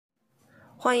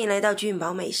欢迎来到俊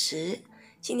宝美食。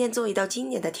今天做一道经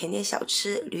典的甜点小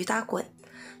吃驴打滚，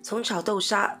从炒豆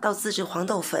沙到自制黄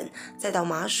豆粉，再到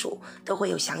麻薯，都会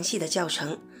有详细的教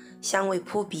程，香味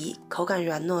扑鼻，口感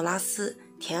软糯拉丝，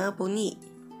甜而不腻。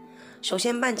首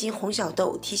先半斤红小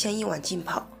豆提前1晚浸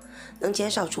泡，能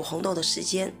减少煮红豆的时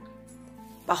间。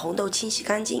把红豆清洗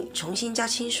干净，重新加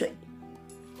清水，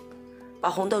把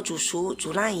红豆煮熟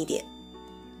煮烂一点。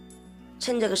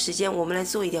趁这个时间我们来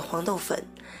做一点黄豆粉。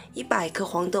100克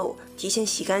黄豆提前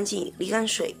洗干净沥干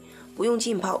水，不用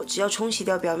浸泡，只要冲洗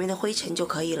掉表面的灰尘就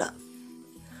可以了。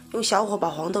用小火把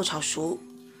黄豆炒熟，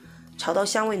炒到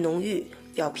香味浓郁，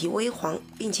表皮微黄，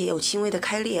并且有轻微的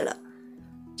开裂了，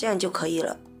这样就可以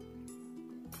了。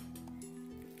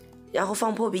然后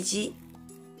放破壁机，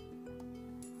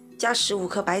加15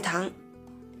克白糖，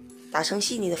打成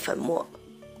细腻的粉末。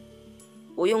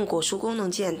我用果蔬功能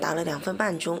键打了2分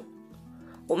半钟。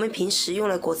我们平时用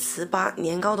来裹糍粑、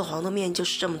年糕的黄豆面就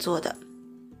是这么做的。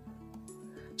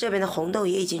这边的红豆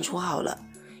也已经煮好了，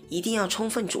一定要充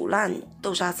分煮烂，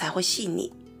豆沙才会细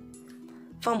腻。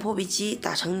放破壁机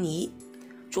打成泥，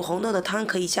煮红豆的汤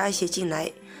可以加一些进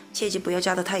来，切记不要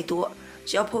加的太多，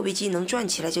只要破壁机能转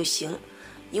起来就行，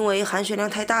因为含水量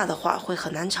太大的话会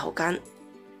很难炒干。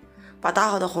把打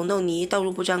好的红豆泥倒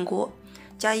入不粘锅，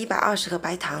加120克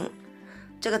白糖。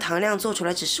这个糖量做出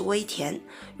来只是微甜，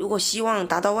如果希望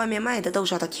达到外面卖的豆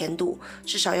沙的甜度，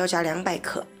至少要加200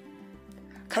克。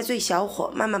开最小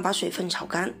火，慢慢把水分炒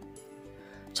干。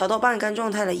炒到半干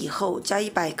状态了以后，加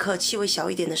100克气味小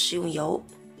一点的食用油。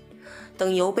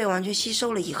等油被完全吸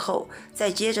收了以后，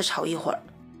再接着炒一会儿。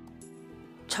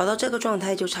炒到这个状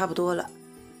态就差不多了。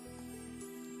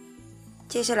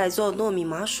接下来做糯米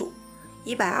麻薯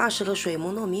，120克水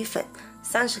磨糯米粉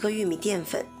，30克玉米淀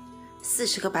粉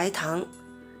，40克白糖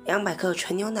，200克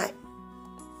纯牛奶，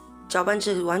搅拌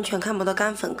至完全看不到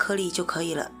干粉颗粒就可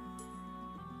以了。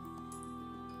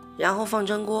然后放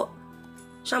蒸锅，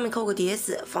上面扣个碟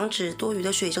子，防止多余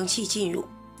的水蒸气进入。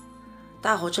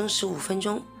大火蒸15分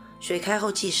钟，水开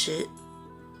后计时。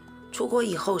出锅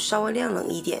以后稍微晾冷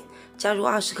一点，加入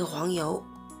20克黄油。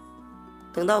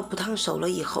等到不烫手了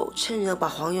以后，趁热把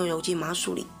黄油揉进麻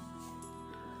薯里，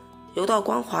揉到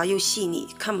光滑又细腻，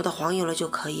看不到黄油了就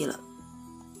可以了。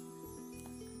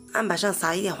案板上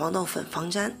撒一点黄豆粉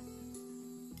防粘，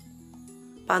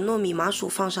把糯米麻薯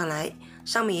放上来，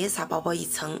上面也撒薄薄一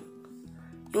层，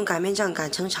用擀面杖擀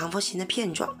成长方形的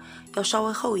片状，要稍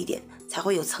微厚一点才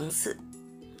会有层次。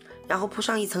然后铺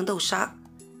上一层豆沙，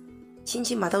轻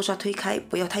轻把豆沙推开，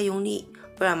不要太用力，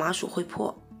不然麻薯会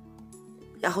破。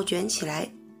然后卷起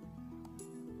来，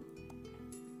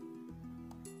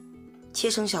切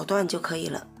成小段就可以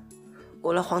了。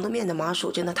裹了黄豆面的麻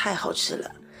薯真的太好吃了，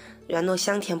软糯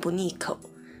香甜不腻口。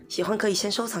喜欢可以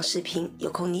先收藏视频，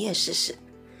有空你也试试。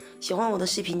喜欢我的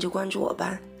视频就关注我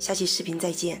吧，下期视频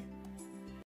再见。